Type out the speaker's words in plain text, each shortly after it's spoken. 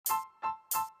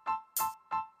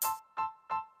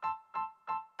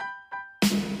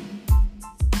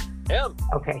am.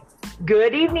 Okay.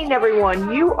 Good evening,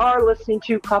 everyone. You are listening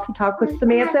to Coffee Talk with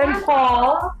Samantha and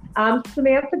Paul. I'm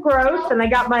Samantha Gross, and I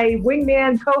got my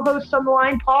wingman co-host on the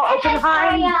line, Paul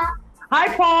Oppenheim.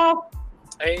 Hi, Paul.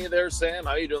 Hey there, Sam.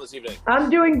 How are you doing this evening? I'm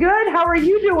doing good. How are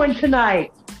you doing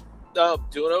tonight?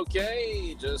 Doing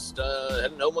okay. Just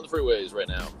heading home on the freeways right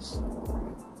now.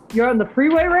 You're on the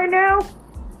freeway right now?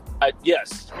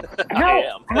 Yes, I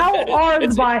am. How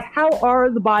are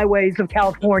the byways of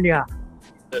California?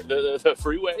 The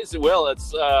freeways? Well,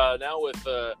 it's now with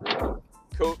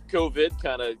COVID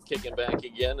kind of kicking back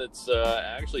again. It's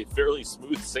actually fairly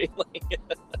smooth sailing.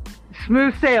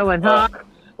 Smooth sailing, huh?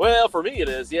 Well, for me it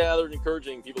is. Yeah, they're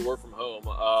encouraging people to work from home.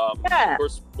 Yeah. Of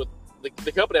course, with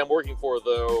the company I'm working for,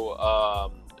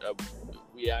 though,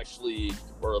 we actually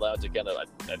were allowed to kind of, I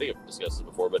think I've discussed this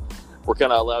before, but we're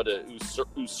kind of allowed to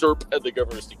usurp the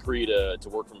governor's decree to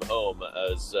work from home,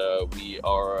 as we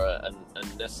are a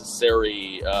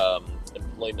necessary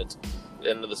employment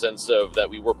in the sense of that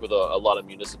we work with a lot of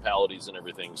municipalities and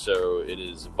everything. So it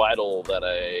is vital that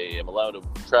I am allowed to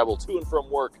travel to and from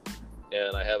work,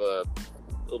 and I have a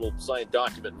little signed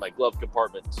document in my glove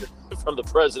compartment from the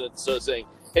president saying,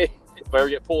 hey, if I ever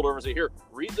get pulled over and say, here,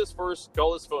 read this first,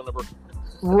 call this phone number.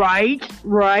 Right.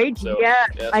 So,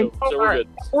 Yes. so we're good.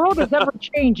 The world is ever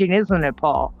changing, isn't it,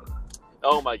 Paul?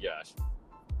 Oh my gosh.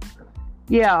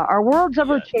 Yeah, our world's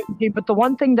ever changing, but the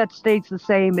one thing that stays the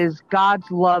same is God's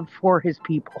love for his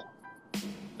people.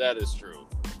 That is true.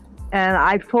 And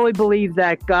I fully believe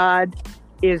that God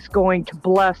is going to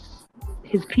bless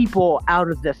his people out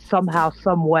of this somehow,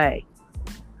 some way.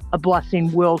 A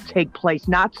blessing will take place,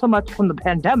 not so much from the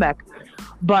pandemic,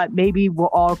 but maybe we'll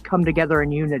all come together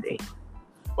in unity.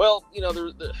 Well, you know,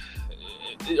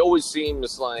 it always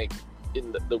seems like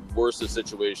in the worst of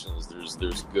situations,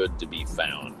 there's good to be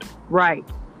found. Right.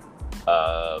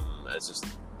 It's just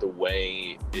the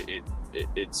way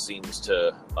it seems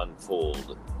to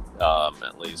unfold,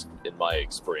 at least in my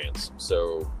experience.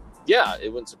 So, yeah, it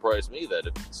wouldn't surprise me that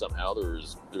if somehow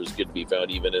there's good to be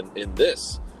found even in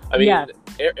this. I mean,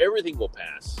 everything will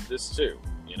pass. This too,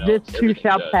 you know. This too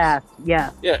shall pass.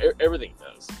 Yeah. Yeah, everything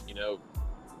does. You know,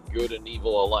 good and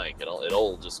evil alike. It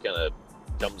all just kind of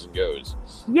comes and goes.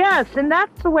 Yes, and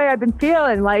that's the way I've been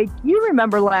feeling. Like, you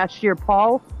remember last year,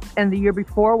 Paul, and the year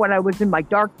before when I was in my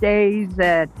dark days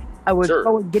and I was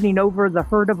getting over the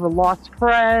hurt of a lost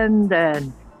friend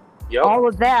and all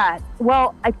of that.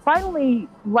 Well, I finally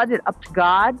let it up to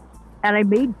God, and I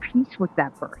made peace with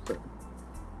that person.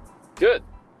 Good.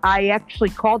 I actually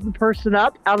called the person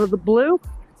up out of the blue,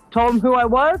 told him who I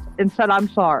was, and said, I'm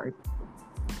sorry.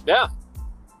 Yeah.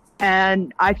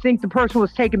 And I think the person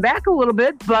was taken back a little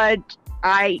bit, but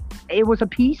it was a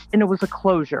peace and it was a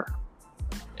closure.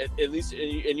 At least,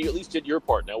 and you at least did your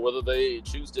part. Now, whether they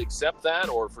choose to accept that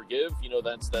or forgive, you know,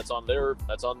 that's on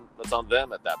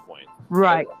them at that point.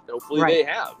 Right. So hopefully they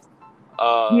have.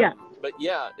 Yeah. But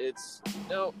yeah, it's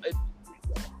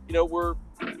we're.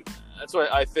 That's why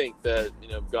I think that, you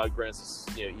know, God grants us,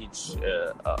 you know, each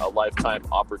a lifetime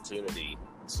opportunity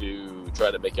to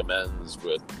try to make amends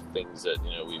with things that,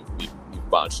 you know, we've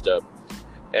botched up,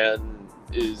 and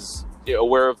is, you know,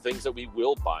 aware of things that we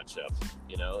will botch up,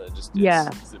 you know, and just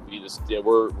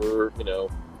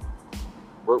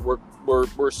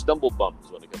we're stumble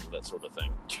bums when it comes to that sort of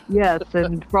thing. Yes,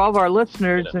 and for all of our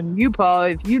listeners, and you, Paul,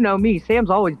 if you know me, Sam's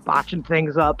always botching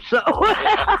things up, so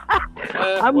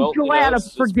I'm glad I'm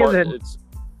forgiven.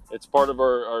 It's part of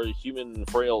our human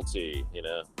frailty, you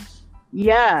know.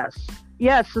 Yes.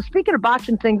 So speaking of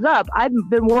botching things up, I've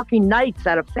been working nights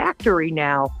at a factory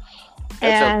now.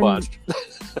 That sounds botched.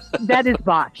 That is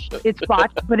botched. It's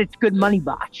botched, but it's good money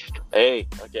botched. Hey,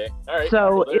 okay, all right.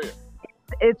 So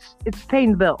it's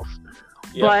paying the bills.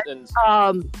 Yeah, but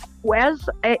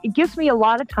it gives me a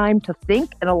lot of time to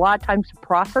think and a lot of time to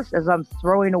process as I'm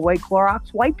throwing away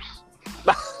Clorox wipes.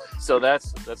 So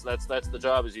that's the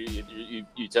job. Is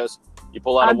you test, you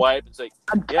pull out a wipe and say,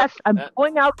 I'm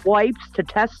pulling out wipes to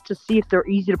test to see if they're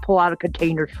easy to pull out of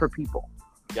containers for people.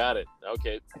 Got it.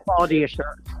 Okay. Quality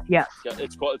assurance. Yes.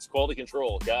 It's quality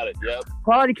control. Got it. Yep.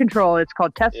 Quality control. It's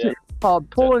called testing. Yeah. It's called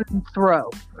pull and throw.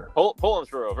 Pull and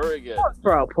throw. Very good.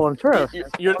 Pull and throw.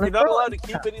 You're not allowed to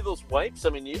keep any of those wipes. I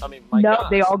mean, my no, gosh.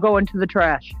 They all go into the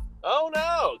trash. Oh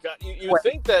no! God, you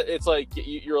think that it's like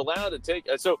you're allowed to take.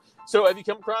 So have you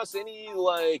come across any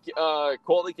like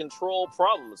quality control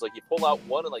problems? Like you pull out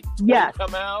one and like 20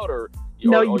 come out, or you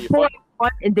pull out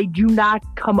one and they do not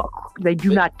come. They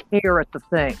do not tear at the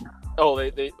thing. Oh,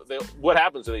 they what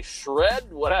happens? Do they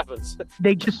shred? What happens?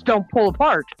 They just don't pull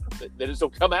apart. They just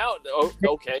don't come out. Oh,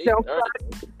 okay. All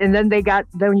right. And then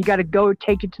then you got to go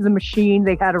take it to the machine.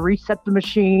 They got to reset the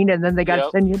machine, and then they got to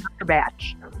send you another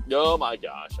batch. Oh my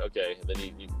gosh. Okay. And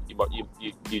then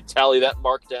you tally that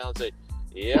mark down and say,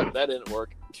 yeah, that didn't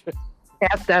work.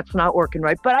 That's not working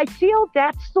right. But I feel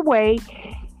that's the way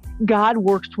God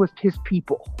works with his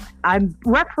people. I'm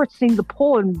referencing the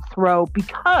pull and throw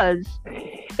because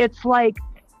it's like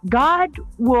God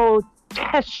will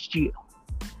test you.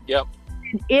 Yep.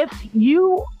 And if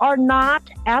you are not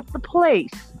at the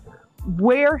place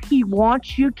where he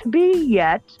wants you to be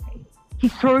yet, he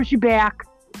throws you back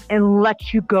and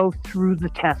lets you go through the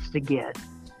test again.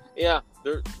 Yeah,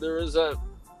 there is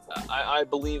I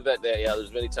believe that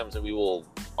there's many times that we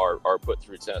are put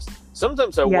through tests.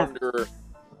 Sometimes I wonder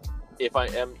if I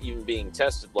am even being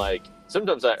tested. Like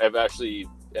sometimes I've actually,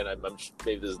 and I'm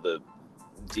maybe this is the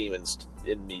demons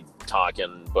in me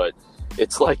talking, but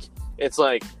it's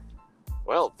like,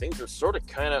 well, things are sort of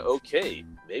kind of okay.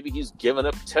 Maybe he's given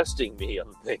up testing me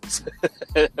on things,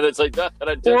 and it's like not that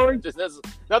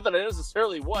I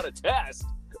necessarily want to test,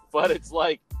 but it's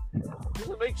like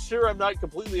to make sure I'm not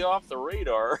completely off the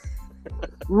radar.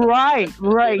 Right.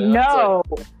 You know,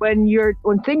 no,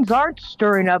 when things aren't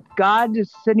stirring up, God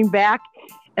is sitting back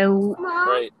and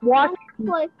watching.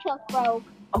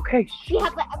 Okay,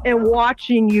 and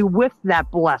watching you with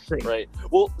that blessing. Right.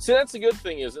 Well, see, that's the good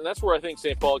thing and that's where I think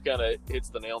St. Paul kind of hits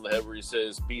the nail on the head, where he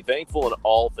says, "Be thankful in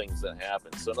all things that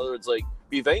happen." So, in other words, like,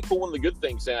 be thankful when the good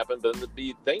things happen, but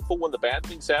be thankful when the bad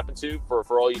things happen too.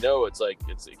 For all you know, it's like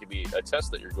it could be a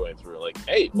test that you're going through. Like,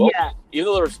 hey, well, even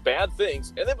though there's bad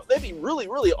things, and they'd be really,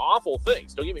 really awful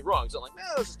things. Don't get me wrong. It's not like,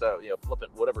 this is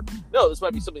flippant, whatever. No, this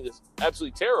might be something that's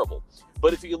absolutely terrible.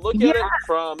 But if you look at it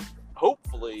from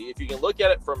hopefully, if you can look at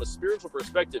it from a spiritual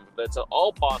perspective, that's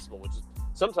all possible, which is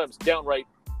sometimes downright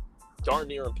darn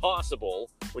near impossible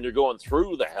when you're going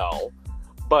through the hell.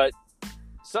 But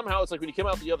somehow it's like when you come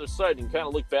out the other side and kind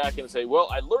of look back and say, well,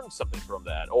 I learned something from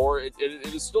that. Or it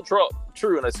is still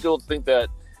true. And I still think that,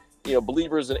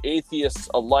 believers and atheists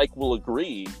alike will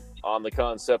agree on the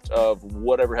concept of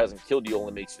whatever hasn't killed you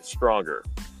only makes you stronger.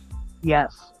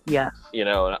 Yes.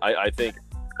 And I think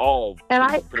all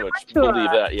and pretty much believe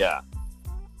that,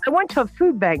 I went to a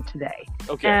food bank today,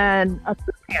 and a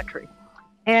food pantry,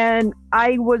 and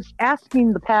I was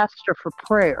asking the pastor for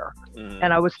prayer,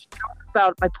 and I was talking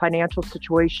about my financial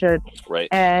situation, right?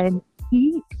 And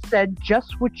he said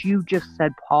just what you just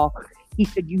said, Paul. He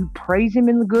said, you praise him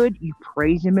in the good, you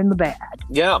praise him in the bad.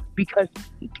 Yeah. Because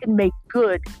he can make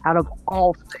good out of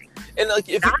all things. And like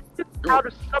not just out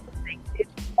of some things,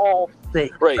 it's all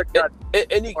things. Right.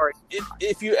 And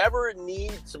if you ever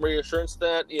need some reassurance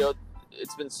that,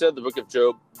 it's been said the book of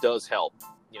Job does help.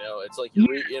 It's like,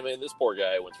 this poor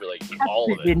guy went through like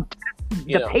all of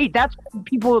it. That's what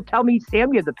people will tell me,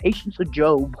 Sam, you have the patience of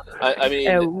Job. I mean,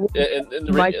 and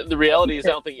the reality is I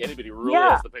don't think anybody really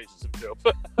has the patience of Job.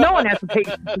 No one has the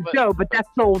patience of Job, but that's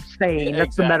the old saying.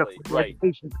 That's the metaphor. Right. The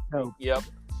patience of Job. Yep.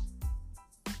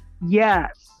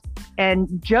 Yes.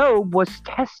 And Job was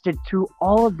tested through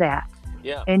all of that.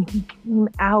 Yeah. And he came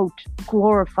out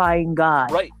glorifying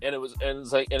God. Right. And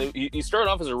he started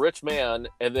off as a rich man,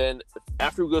 and then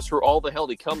after he goes through all the hell,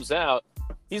 he comes out,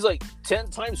 he's like 10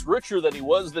 times richer than he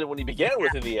was when he began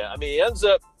with in the end. I mean, he ends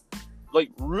up like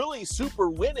really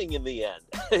super winning in the end.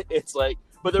 It's like,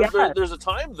 but there's a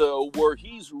time though where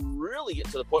he's really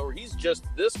getting to the point where he's just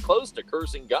this close to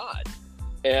cursing God.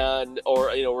 Or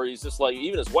where he's just like,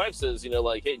 even his wife says,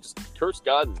 like, hey, just curse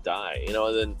God and die, and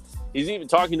then he's even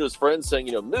talking to his friends saying,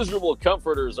 miserable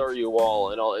comforters are you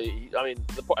all, and all.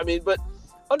 But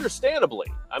understandably,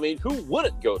 who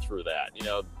wouldn't go through that?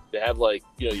 To have like,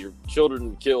 your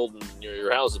children killed and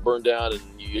your house is burned down and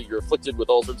you're afflicted with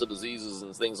all sorts of diseases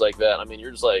and things like that.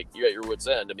 You're just like, you're at your wit's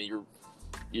end. You're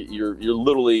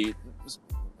literally,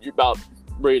 you're about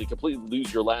ready to completely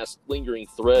lose your last lingering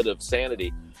thread of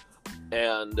sanity.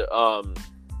 And,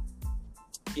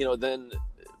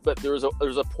 but there's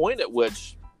a point at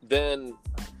which then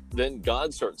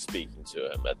God starts speaking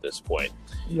to him at this point.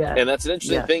 Yeah. And that's an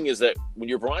interesting thing, is that when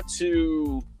you're brought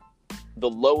to the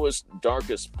lowest,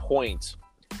 darkest point,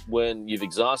 when you've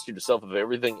exhausted yourself of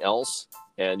everything else,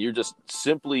 and you're just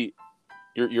simply,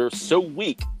 you're so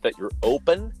weak that you're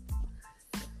open.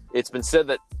 It's been said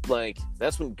that like,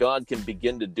 that's when God can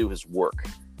begin to do his work.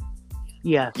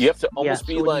 Yes. You have to almost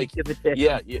be like,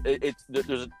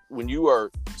 when you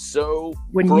are so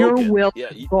when broken, your will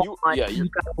you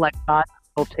got to let God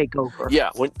will take over.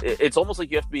 Yeah, when it's almost like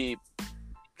you have to be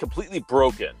completely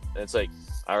broken, and it's like,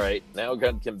 all right, now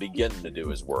God can begin to do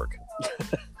his work.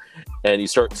 and you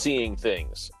start seeing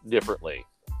things differently.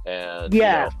 And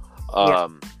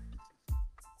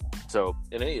so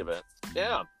in any event,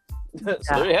 so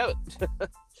there you have it.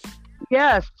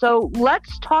 Yeah, so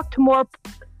let's talk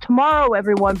tomorrow,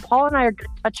 everyone. Paul and I are going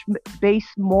to touch base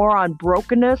more on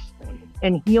brokenness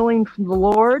and healing from the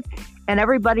Lord. And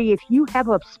everybody, if you have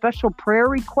a special prayer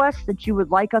request that you would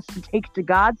like us to take to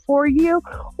God for you,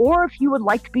 or if you would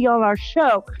like to be on our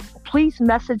show, please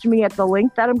message me at the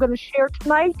link that I'm going to share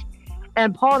tonight.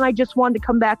 And Paul and I just wanted to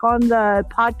come back on the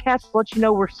podcast to let you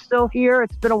know we're still here.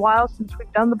 It's been a while since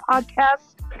we've done the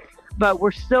podcast, but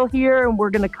we're still here, and we're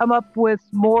going to come up with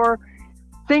more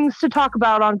things to talk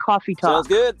about on Coffee Talk. Sounds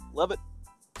good. Love it.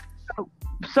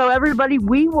 So everybody,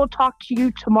 we will talk to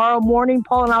you tomorrow morning.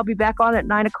 Paul and I'll be back on at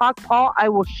 9 o'clock. Paul, I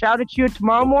will shout at you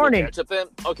tomorrow morning. Catch up then.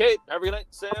 Okay. Have a good night,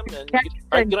 Sam. And all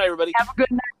right, good night, everybody. Have a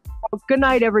good night. Good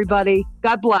night, everybody.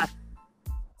 God bless.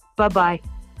 Bye-bye.